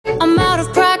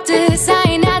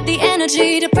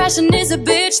energy. Depression is a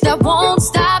bitch that won't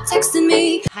stop texting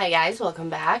me. Hi guys, welcome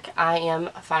back. I am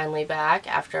finally back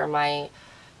after my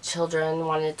children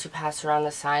wanted to pass around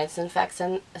a sinus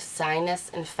infection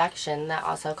that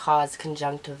also caused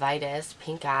conjunctivitis,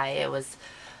 pink eye. It was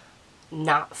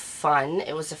not fun.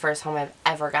 It was the first time I've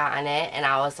ever gotten it, and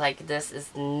I was like, this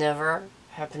is never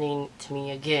happening to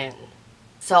me again.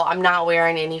 So I'm not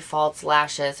wearing any false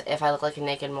lashes if I look like a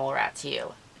naked mole rat to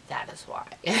you. That is why.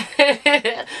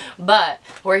 But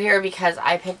we're here because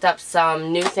I picked up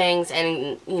some new things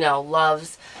and, you know,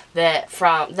 loves that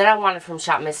I wanted from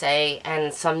ShopMissA,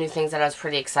 and some new things that I was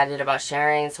pretty excited about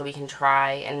sharing so we can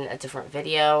try in a different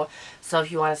video. So if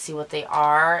you want to see what they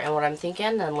are and what I'm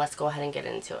thinking, then let's go ahead and get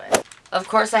into it. Of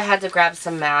course, I had to grab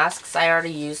some masks. I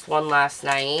already used one last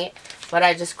night, but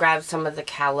I just grabbed some of the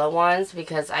Calla ones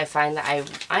because I find that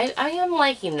I am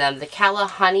liking them. The Calla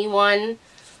Honey one,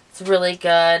 it's really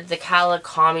good. The Calla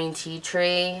Calming Tea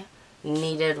Tree,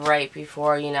 needed right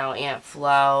before, you know, Aunt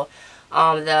Flo.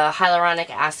 The hyaluronic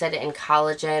acid and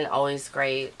collagen, always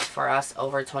great for us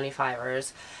over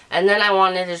 25ers. And then I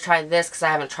wanted to try this because I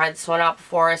haven't tried this one out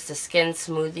before. It's the Skin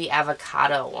Smoothie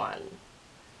Avocado one.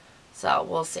 So,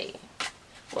 we'll see.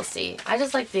 We'll see. I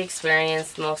just like the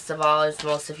experience most of all. As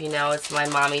most of you know, it's my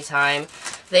mommy time.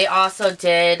 They also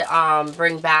did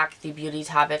bring back the Beauty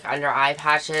Topic under eye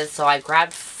patches. So I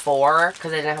grabbed 4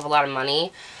 because I didn't have a lot of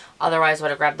money. Otherwise, I would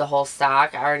have grabbed the whole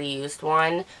stock. I already used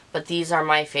one. But these are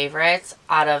my favorites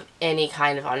out of any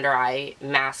kind of under eye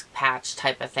mask patch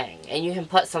type of thing. And you can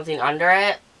put something under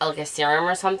it, like a serum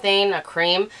or something, a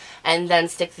cream, and then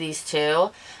stick these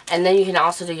two. And then you can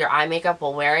also do your eye makeup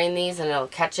while wearing these and it'll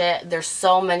catch it. There's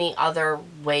so many other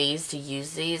ways to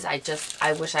use these. I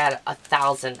wish I had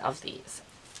 1,000 of these.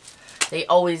 They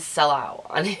always sell out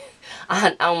on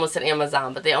almost at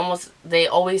Amazon, but they always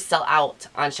sell out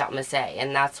on ShopMissA,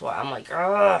 and that's what I'm like,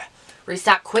 ugh,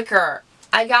 restock quicker.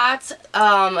 I got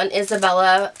an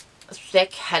Isabella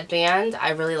thick headband.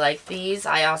 I really like these.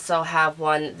 I also have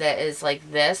one that is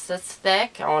like this, that's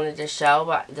thick. I wanted to show,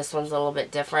 but this one's a little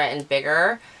bit different and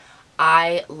bigger.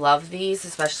 I love these,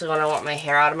 especially when I want my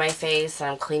hair out of my face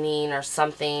and I'm cleaning or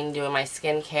something, doing my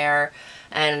skincare,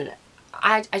 and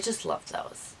I just love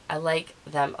those. I like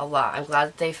them a lot. I'm glad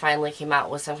that they finally came out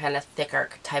with some kind of thicker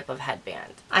type of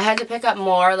headband. I had to pick up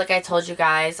more, like I told you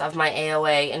guys, of my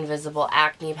AOA Invisible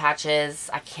Acne Patches.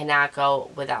 I cannot go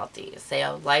without these. They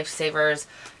are lifesavers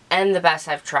and the best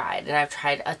I've tried. And I've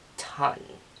tried a ton,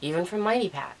 even from Mighty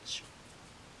Patch.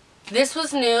 This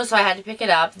was new, so I had to pick it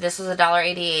up. This was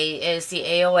 $1.88. It is the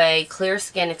AOA Clear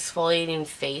Skin Exfoliating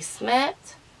Face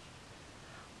Mitt.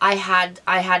 I had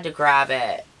to grab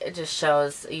it. It just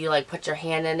shows you like put your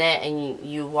hand in it and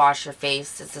you wash your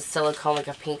face. It's a silicone, like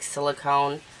a pink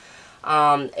silicone.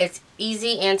 It's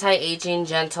easy, anti-aging,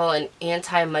 gentle, and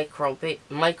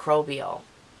antimicrobial.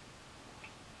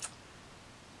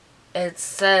 It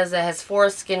says it has 4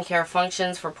 skincare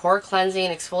functions for pore cleansing,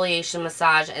 exfoliation,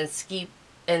 massage, and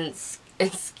and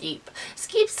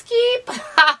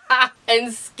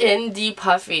skin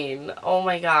depuffing. Oh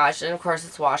my gosh. And of course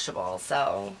it's washable,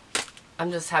 so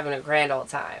I'm just having a grand old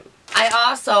time. I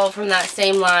also, from that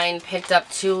same line, picked up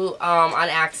 2 on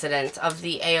accident of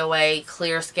the AOA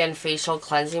Clear Skin Facial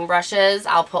Cleansing Brushes.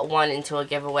 I'll put one into a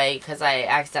giveaway because I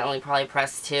accidentally probably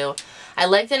pressed 2. I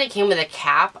like that it came with a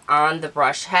cap on the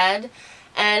brush head,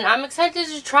 and I'm excited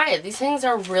to try it. These things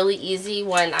are really easy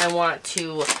when I want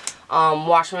to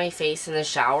wash my face in the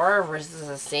shower versus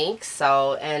a sink,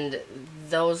 so, and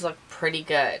those look pretty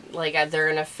good. Like, they're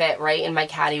gonna fit right in my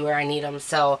caddy where I need them,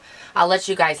 so I'll let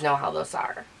you guys know how those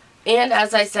are. And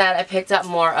as I said, I picked up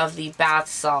more of the bath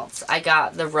salts. I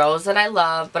got the rose that I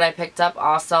love, but I picked up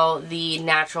also the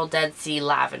natural Dead Sea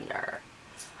lavender.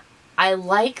 I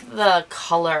like the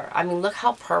color. I mean, look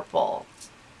how purple.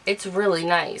 It's really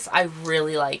nice. I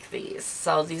really like these.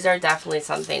 So these are definitely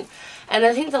something. And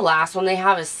I think the last one they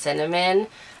have is cinnamon.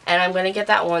 And I'm going to get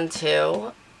that one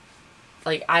too.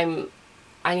 Like, I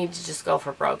need to just go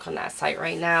for broke on that site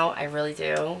right now. I really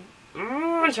do.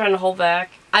 I'm trying to hold back.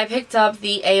 I picked up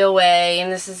the AOA, and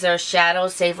this is their Shadow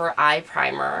Saver Eye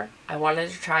Primer. I wanted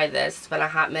to try this. It's been a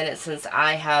hot minute since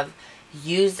I have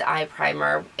used eye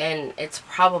primer, and it's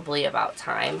probably about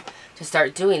time to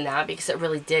start doing that because it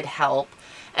really did help.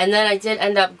 And then I did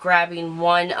end up grabbing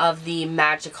one of the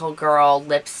Magical Girl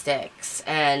lipsticks,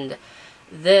 and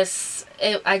this,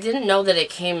 I didn't know that it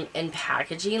came in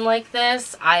packaging like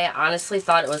this. I honestly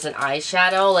thought it was an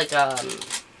eyeshadow, like a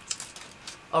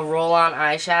roll-on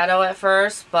eyeshadow at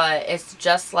first, but it's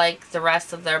just like the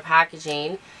rest of their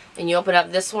packaging. And you open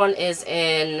up, this one is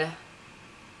in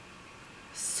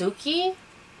Suki,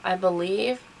 I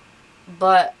believe,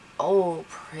 but Oh,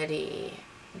 pretty.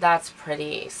 That's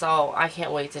pretty. So I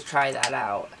can't wait to try that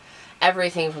out.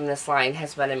 Everything from this line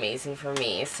has been amazing for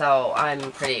me, so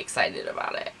I'm pretty excited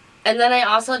about it. And then I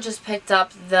also just picked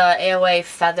up the AOA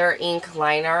Feather Ink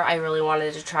Liner. I really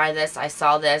wanted to try this. I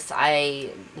saw this. I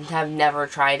have never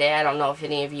tried it. I don't know if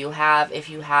any of you have. If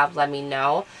you have, let me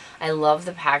know. I love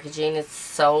the packaging. It's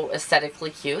so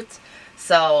aesthetically cute.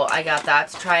 So I got that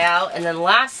to try out. And then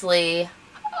lastly,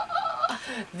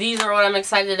 these are what I'm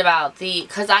excited about.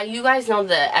 Because you guys know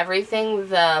everything,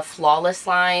 the Flawless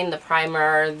line, the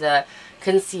primer, the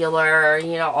concealer,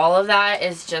 you know, all of that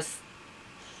is just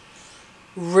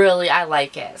really, I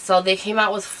like it. So they came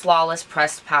out with Flawless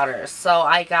pressed powders. So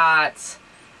I got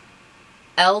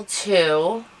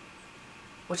L2,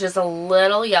 which is a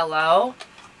little yellow.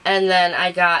 And then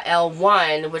I got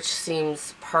L1, which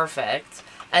seems perfect.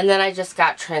 And then I just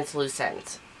got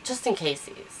translucent, just in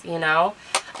cases, you know.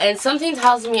 And something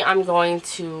tells me I'm going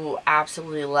to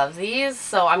absolutely love these,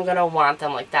 so I'm going to want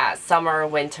them like that. Summer,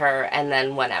 winter, and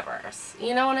then whenever.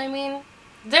 You know what I mean?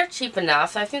 They're cheap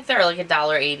enough. I think they're like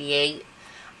 $1.88.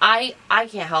 I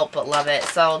can't help but love it.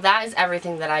 So that is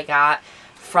everything that I got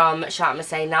from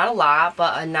ShopMissA. Not a lot,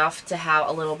 but enough to have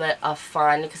a little bit of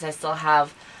fun, because I still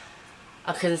have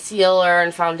a concealer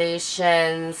and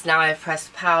foundations. Now I have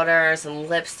pressed powders and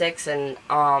lipsticks and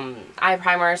eye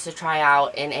primers to try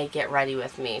out in a get ready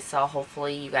with me. So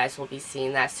hopefully you guys will be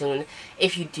seeing that soon.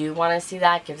 If you do want to see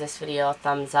that, give this video a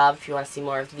thumbs up. If you want to see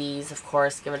more of these, of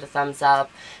course, give it a thumbs up.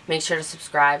 Make sure to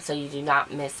subscribe so you do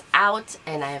not miss out.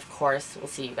 And I, of course, will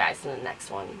see you guys in the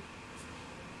next one.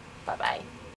 Bye-bye.